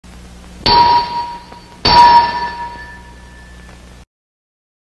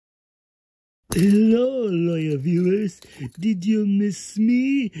Hello, loyal viewers. Did you miss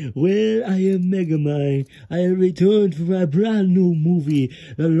me? Well, I am Megamind. I have returned for my brand new movie,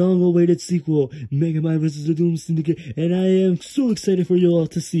 the long-awaited sequel, Megamind vs. the Doom Syndicate, and I am so excited for you all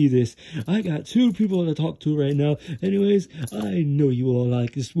to see this. I got two people to talk to right now. Anyways, I know you all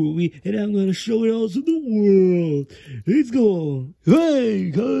like this movie, and I'm gonna show it all to the world. Let's go.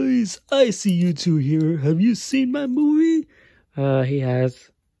 Hey, guys, I see you two here. Have you seen my movie? He has.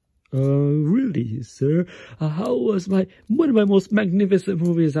 Really, sir? How was one of my most magnificent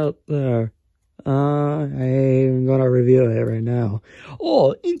movies out there? I'm gonna review it right now.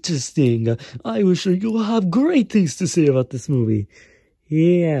 Oh, interesting. I was sure you'll have great things to say about this movie.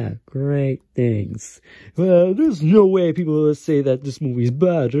 Yeah, great things. Well, there's no way people will say that this movie is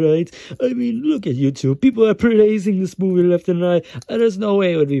bad, right? I mean, look at you two. People are praising this movie left and right, and there's no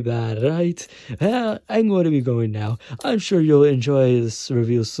way it would be bad, right? I'm going to be going now. I'm sure you'll enjoy this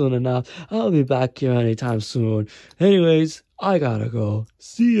review soon enough. I'll be back here anytime soon. Anyways, I gotta go.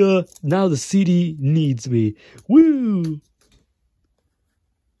 See ya. Now the CD needs me. Woo!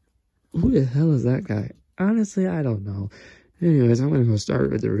 Who the hell is that guy? Honestly, I don't know. Anyways, I'm gonna go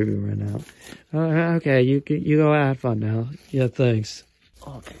start with the review right now. Okay, you go have fun now. Yeah, thanks.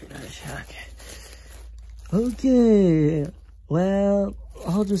 Okay. Well,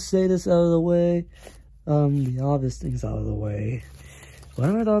 I'll just say this out of the way. The obvious things out of the way. What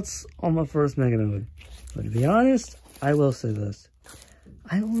are my thoughts on my first Mega movie? But to be honest, I will say this.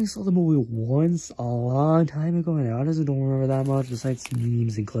 I only saw the movie once a long time ago, and I honestly don't remember that much besides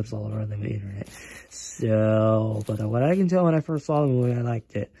memes and clips all over the internet. So, but what I can tell when I first saw the movie, I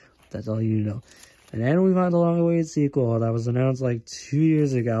liked it. That's all you know. And then we found the long-awaited sequel that was announced like 2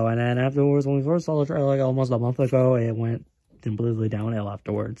 years ago, and then afterwards, when we first saw the trailer like almost a month ago, it went completely downhill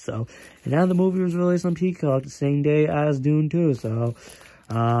afterwards. So, and now the movie was released on Peacock the same day as Dune 2, so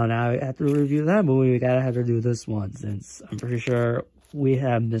now after we review that movie, we gotta have to do this one, since I'm pretty sure we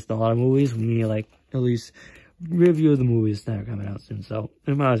have missed a lot of movies. We need to, like, at least review the movies that are coming out soon. So,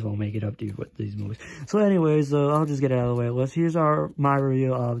 I might as well make it up to you with these movies. So, anyways, I'll just get it out of the way. Here's my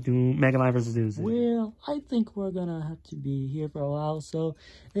review of Megamind vs. Doom. Well, I think we're gonna have to be here for a while. So,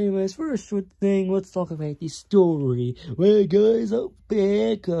 anyways, first thing, let's talk about the story. Well, guys, I'm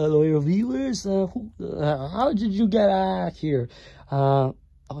back, loyal viewers. How did you get out here? I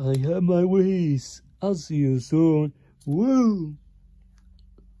have my ways. I'll see you soon. Woo!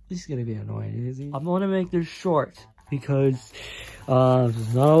 This is gonna be annoying, isn't it? I'm gonna make this short because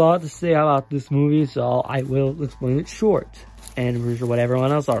there's not a lot to say about this movie, so I will explain it short. And I'm pretty sure what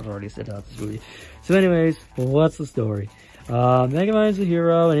everyone else has already said about this movie. So anyways, what's the story? Megamind's a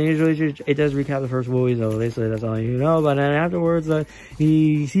hero, and usually it does recap the first movie, so basically that's all you know. But then afterwards,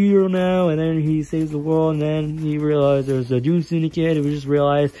 he's hero now, and then he saves the world, and then he realized there's a Doom Syndicate, and we just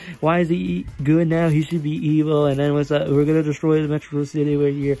realized, why is he good now? He should be evil, and then we're gonna destroy the Metro City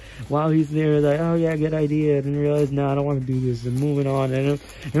right here. While he's there, like, oh yeah, good idea, and then realize, no, I don't want to do this, and moving on, and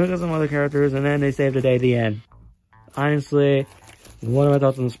then we got some other characters, and then they save the day at the end. Honestly, what are my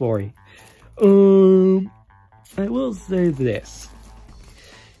thoughts on the story? I will say this.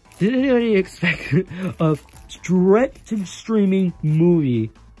 Did anybody expect a direct-to-streaming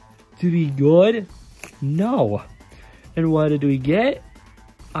movie to be good? No. And what did we get?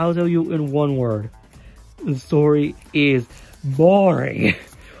 I'll tell you in one word. The story is boring.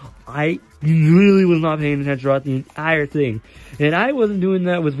 I really was not paying attention throughout the entire thing. And I wasn't doing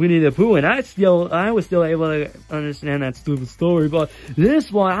that with Winnie the Pooh, and I was still able to understand that stupid story, but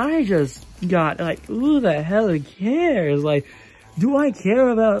this one, I just got, like, who the hell cares? Like, do I care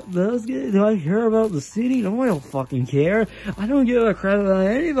about those guys? Do I care about the city? No, I don't fucking care. I don't give a crap about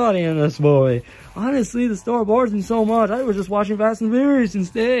anybody in this movie. Honestly, the story bores me so much. I was just watching Fast and Furious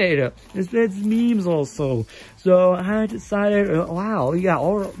instead. It's memes also. So I decided, wow, yeah,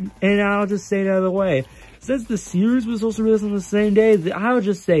 and I'll just say it out of the way. Since the series was supposed to release on the same day, I'll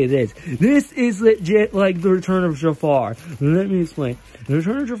just say this. This is legit like The Return of Jafar. Let me explain. The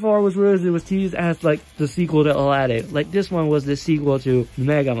Return of Jafar was released, it was teased as like the sequel to Aladdin. Like this one was the sequel to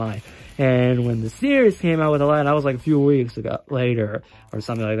Megamind. And when the series came out with Aladdin, that was like a few weeks later, or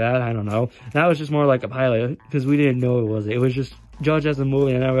something like that, I don't know. That was just more like a pilot, because we didn't know it was. It was just judged as a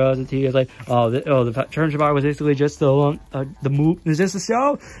movie, and I realized the TV was like, the Return of Jafar was basically just the movie. Is this a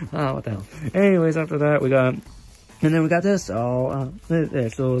show? Oh, what the hell. Anyways, after that, and then we got this. So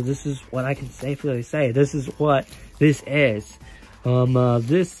this is what I can safely say. This is what this is.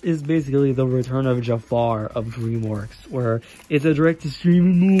 This is basically the return of Jafar of DreamWorks, where it's a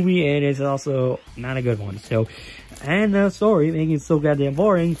direct-to-streaming movie, and it's also not a good one, so, and the story making it so goddamn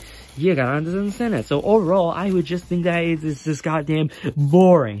boring, you got understand it. So overall, I would just think that it's just goddamn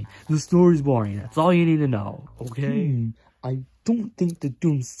boring. The story's boring, that's all you need to know, okay? I don't think the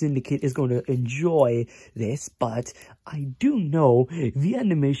Doom Syndicate is going to enjoy this, but I do know the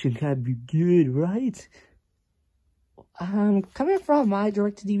animation can be good, right? Coming from my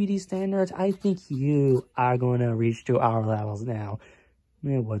direct-to-DVD standards, I think you are going to reach to our levels now.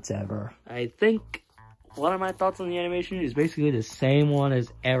 Whatever. I think one of my thoughts on the animation is basically the same one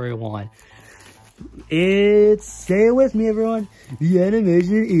as everyone. Stay with me, everyone. The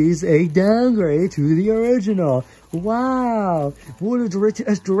animation is a downgrade to the original. Wow, what a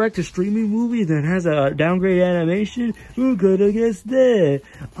direct-to-streaming movie that has a downgrade animation? Who could have guessed that?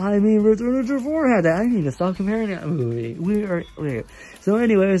 I mean, Return of Jafar had that. I need to stop comparing that movie. Wait. So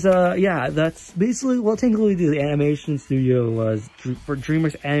anyways, yeah, that's basically what technically the animation studio was for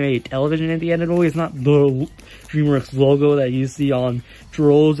DreamWorks Animated Television at the end of the movie. It's not the DreamWorks logo that you see on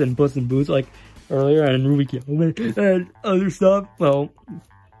Trolls and Puss in Boots like earlier and Rubik and other stuff. Well,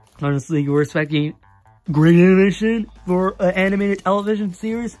 honestly, we're expecting great animation for an animated television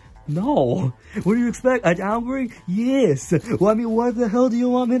series? No. What do you expect? A downgrade? Yes. Well, I mean, what the hell do you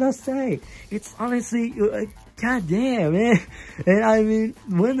want me to say? It's honestly, goddamn, man. And I mean,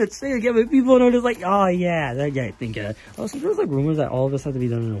 when the thing again, people know just like, oh yeah, that guy thinking. Also, there's like rumors that all of this has to be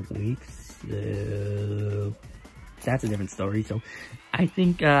done in a week. So that's a different story. So I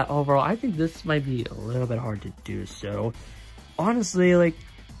think, overall, I think this might be a little bit hard to do. So honestly, like,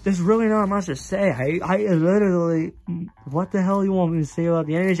 there's really not much to say. I literally, what the hell do you want me to say about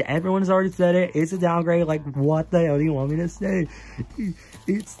the animation? Everyone's already said it. It's a downgrade. Like, what the hell do you want me to say?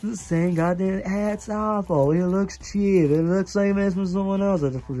 It's the same goddamn, it's awful. It looks cheap. It looks like it's from someone else.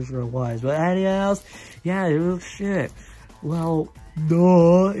 I'm pretty sure it was. But anything else, yeah, it looks shit. Well,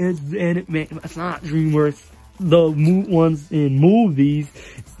 no, it's not DreamWorks. The ones in movies,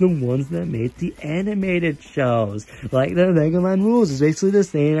 it's the ones that make the animated shows. Like the Megamind rules, it's basically the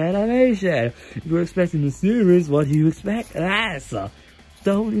same animation. If you're expecting the series, what do you expect?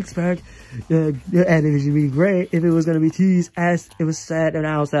 Don't expect the animation to be great if it was going to be teased as it was said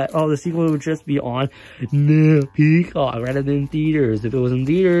announced that, oh, the sequel would just be on Peacock rather than theaters. If it was in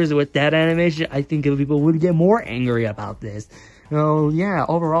theaters with that animation, I think people would get more angry about this. So, yeah,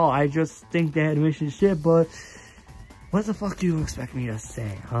 overall, I just think the animation is shit, but what the fuck do you expect me to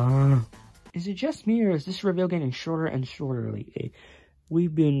say, huh? Is it just me, or is this reveal getting shorter and shorter lately?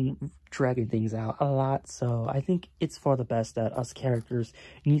 We've been dragging things out a lot, so I think it's for the best that us characters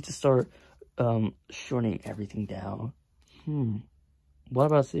need to start, shortening everything down. What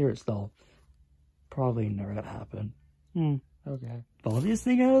about Sirius, though? Probably never gonna happen. Okay. All this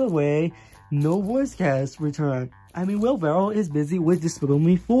thing out of the way, no voice cast return. I mean, Will Ferrell is busy with Despicable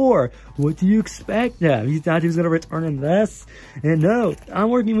Me 4. What do you expect now? He thought he was going to return in this? And no, I'm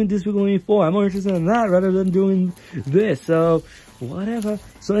working with Despicable Me 4. I'm more interested in that rather than doing this. So, whatever.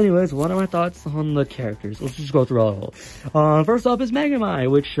 So anyways, what are my thoughts on the characters? Let's just go through all of them. First off is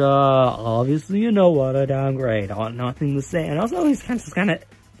Megamind, which, obviously, you know what, a downgrade. Nothing to say. And also, he's kind of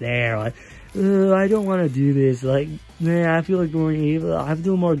there, like, I don't want to do this, like, man, I feel like doing evil, I have to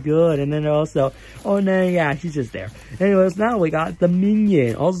do more good, and then also, oh no, yeah, she's just there. Anyways, now we got the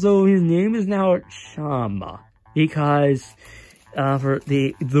minion. Also, his name is now Shamba, because, for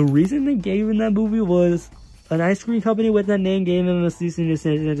the reason they gave him that movie was an ice cream company with that name gave him a cease and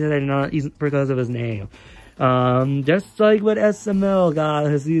desist, not because of his name. Just like what SML got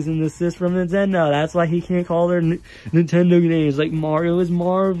a cease and desist from Nintendo. That's why he can't call their Nintendo names. Like Mario is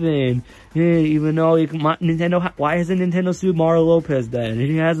Marvin. Yeah, even though Nintendo, why hasn't Nintendo sued Mario Lopez then? If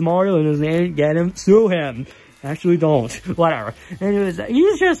he has Mario in his name, get him, sue him. Actually don't. Whatever. Anyways,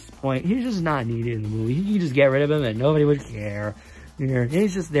 he's just not needed in the movie. You can just get rid of him and nobody would care.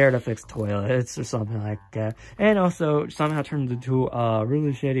 He's just there to fix toilets or something like that. And also, somehow turned into a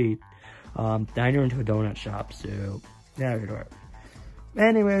really shitty diner into a donut shop, so yeah,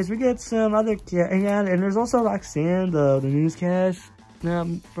 anyways, we get some other and there's also Roxanne, the newscast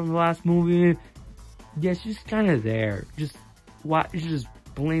from the last movie. Yeah, she's kind of there, she's just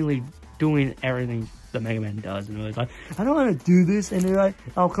blatantly doing everything the Mega Man does, and it's like, I don't want to do this, and they're like,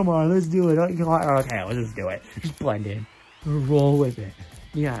 oh come on, let's do it. Okay, let's just do it. Just blend in, roll with it.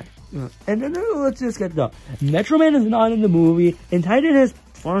 Yeah, and then let's just get done. Metro Man is not in the movie, and Titan is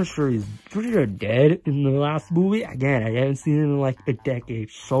pretty sure dead in the last movie. Again, I haven't seen him in like a decade.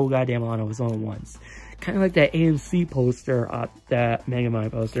 So goddamn on, it was on once. kind of like that AMC poster, that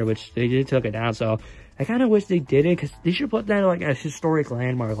Megamind poster, which they did took it down. So I kind of wish they did it, because they should put that like a historic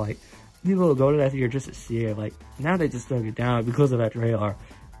landmark. Like, people will go to that theater just to see it. Like, now they just took it down because of that trailer,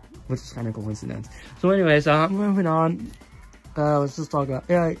 which is kind of coincidence. So anyways, moving on. Let's just talk about,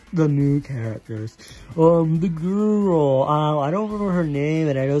 the new characters. The girl, I don't remember her name,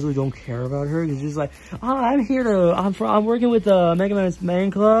 and I really don't care about her, because she's like, I'm working with the Megamind's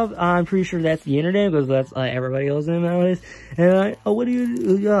Man Club. I'm pretty sure that's the internet, because that's, everybody else in nowadays. And what do you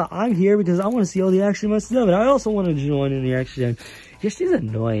do? Yeah, I'm here because I want to see all the action myself, and I also want to join in the action. Yeah, she's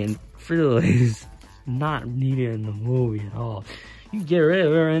annoying. Really, is not needed in the movie at all. You get rid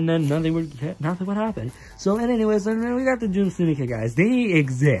of her, and then nothing would happen. So, and anyways, then we got the Doom Syndicate guys. They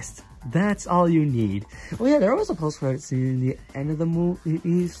exist. That's all you need. Oh yeah, there was a post-credit scene in the end of the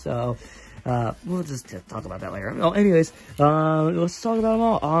movie, so we'll just talk about that later. Oh, anyways, let's talk about them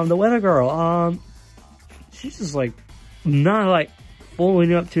all. The Weather Girl. She's just like not like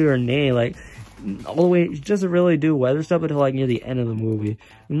following up to her name, like. All the way, she doesn't really do weather stuff until like near the end of the movie.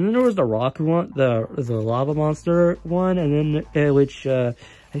 And then there was the rock one, the lava monster one, and then which I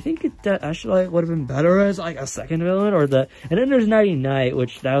think that actually would have been better as like a second villain, and then there's Nighty Night,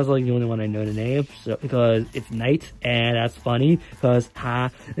 which that was like the only one I know the name, so because it's night and that's funny because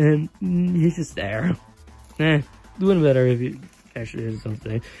and he's just there. Would have been better if he actually did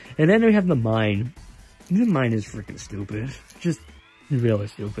something. And then we have the Mine. The Mine is freaking stupid, just really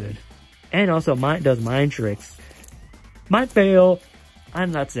stupid. And also, does mind tricks. Might fail,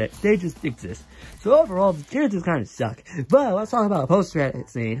 and that's it. They just exist. So overall, the characters kind of suck. But let's talk about a post-credit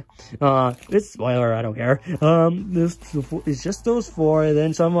scene. It's spoiler, I don't care. It's just those four, and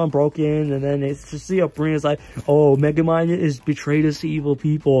then someone broke in, and then it's just the upbringing is like, oh, Megamind is betrayed us evil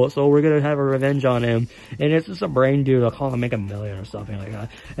people, so we're gonna have a revenge on him. And it's just a brain dude, I'll call him Megamillion or something like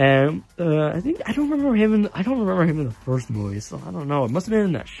that. And I don't remember him in the first movie, so I don't know. It must have been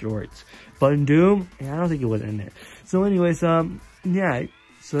in that shorts. But in Doom, yeah, I don't think it was in it. So anyways, yeah.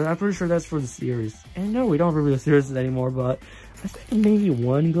 So I'm pretty sure that's for the series. And no, we don't review the series anymore, but I think maybe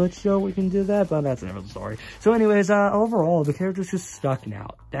one good show we can do that, but that's another story. So anyways, overall, the character's just stuck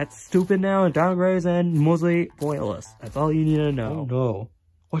now. That's stupid now, and downgrades, and mostly pointless. That's all you need to know. Oh no.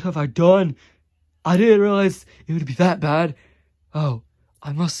 What have I done? I didn't realize it would be that bad. Oh,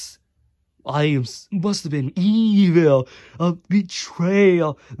 I must have been evil, a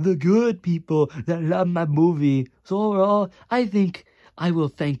betrayal, the good people that love my movie. So overall, I think I will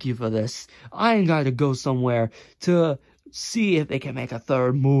thank you for this. I ain't gotta go somewhere to see if they can make a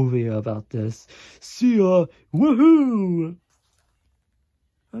third movie about this. See ya, woohoo!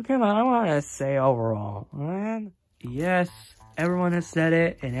 Okay, man, I want to say overall, man, yes, everyone has said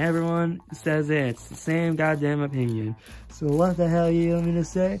it, and everyone says it. It's the same goddamn opinion. So what the hell you want me to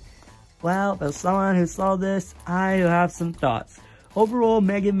say? Well, as someone who saw this, I have some thoughts. Overall,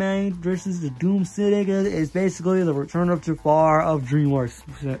 Megamind versus the Doom Syndicate is basically the return of Jafar of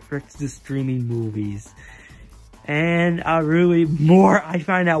DreamWorks streaming movies. And I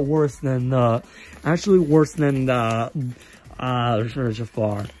find that worse than the Return of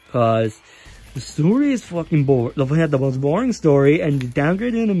Jafar, because the story is fucking boring. They had the most boring story, and the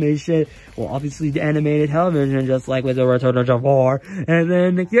downgrade animation, well, obviously the animated television, just like with the Return of Jafar, and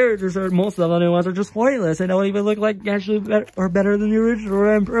then the characters most of the new ones are just pointless, and don't even look like actually better than the original,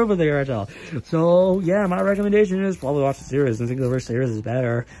 or improve with the original. So, yeah, my recommendation is probably watch the series. I think the first series is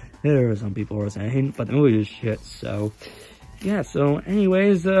better. There are some people who are saying, but the movie is shit, so... Yeah, so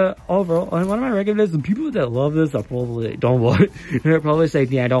anyways, overall, one of my recommendations, the people that love this are probably don't watch. They're probably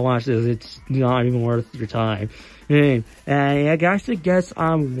saying, yeah, don't watch this, it's not even worth your time. And I actually guess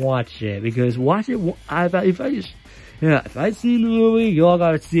I'm watch it, because watch it, if I've seen the movie, you all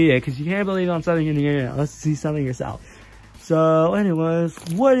gotta see it, because you can't believe on something in the internet, let's see something yourself. So anyways,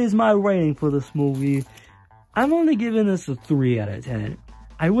 what is my rating for this movie? I'm only giving this a 3 out of 10.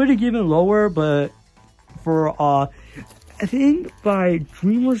 I would have given lower, but for, I think by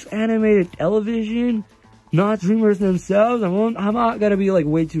DreamWorks animated television, not DreamWorks themselves, I'm not gonna be like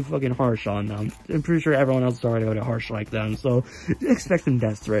way too fucking harsh on them. I'm pretty sure everyone else is already gonna harsh like them, so expect some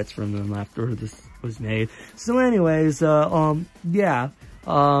death threats from them after this was made. So anyways, yeah.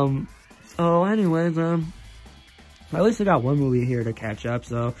 So anyways, at least I got one movie here to catch up,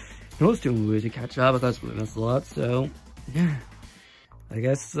 so those 2 movies to catch up, because we missed a lot, so yeah. I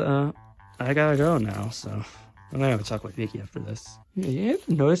guess, I gotta go now, so. I'm gonna have a talk with Vicky after this. Yeah, you ever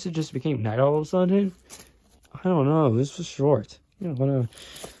notice it just became night all of a sudden? I don't know, this was short. Yeah, whatever.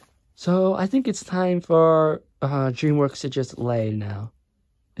 So, I think it's time for DreamWorks to just lay now.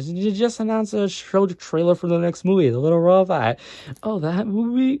 Did you just announce a trailer for the next movie, The Little Robot? Oh, that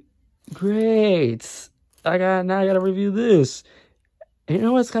movie? Great. now I gotta review this. And you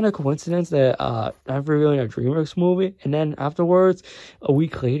know what's kind of coincidence that I'm reviewing a DreamWorks movie, and then afterwards, a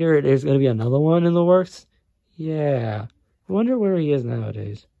week later, there's gonna be another one in the works? Yeah. I wonder where he is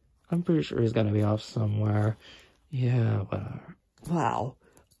nowadays. I'm pretty sure he's gonna be off somewhere. Yeah, whatever. Wow.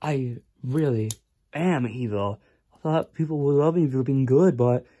 I really am evil. I thought people would love me for being good,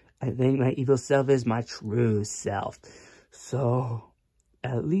 but I think my evil self is my true self. So,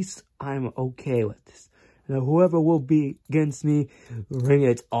 at least I'm okay with this. Now, whoever will be against me, bring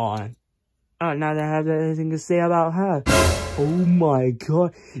it on. Oh, now that I have anything to say about her. Oh my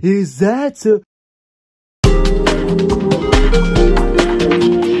god, is that a...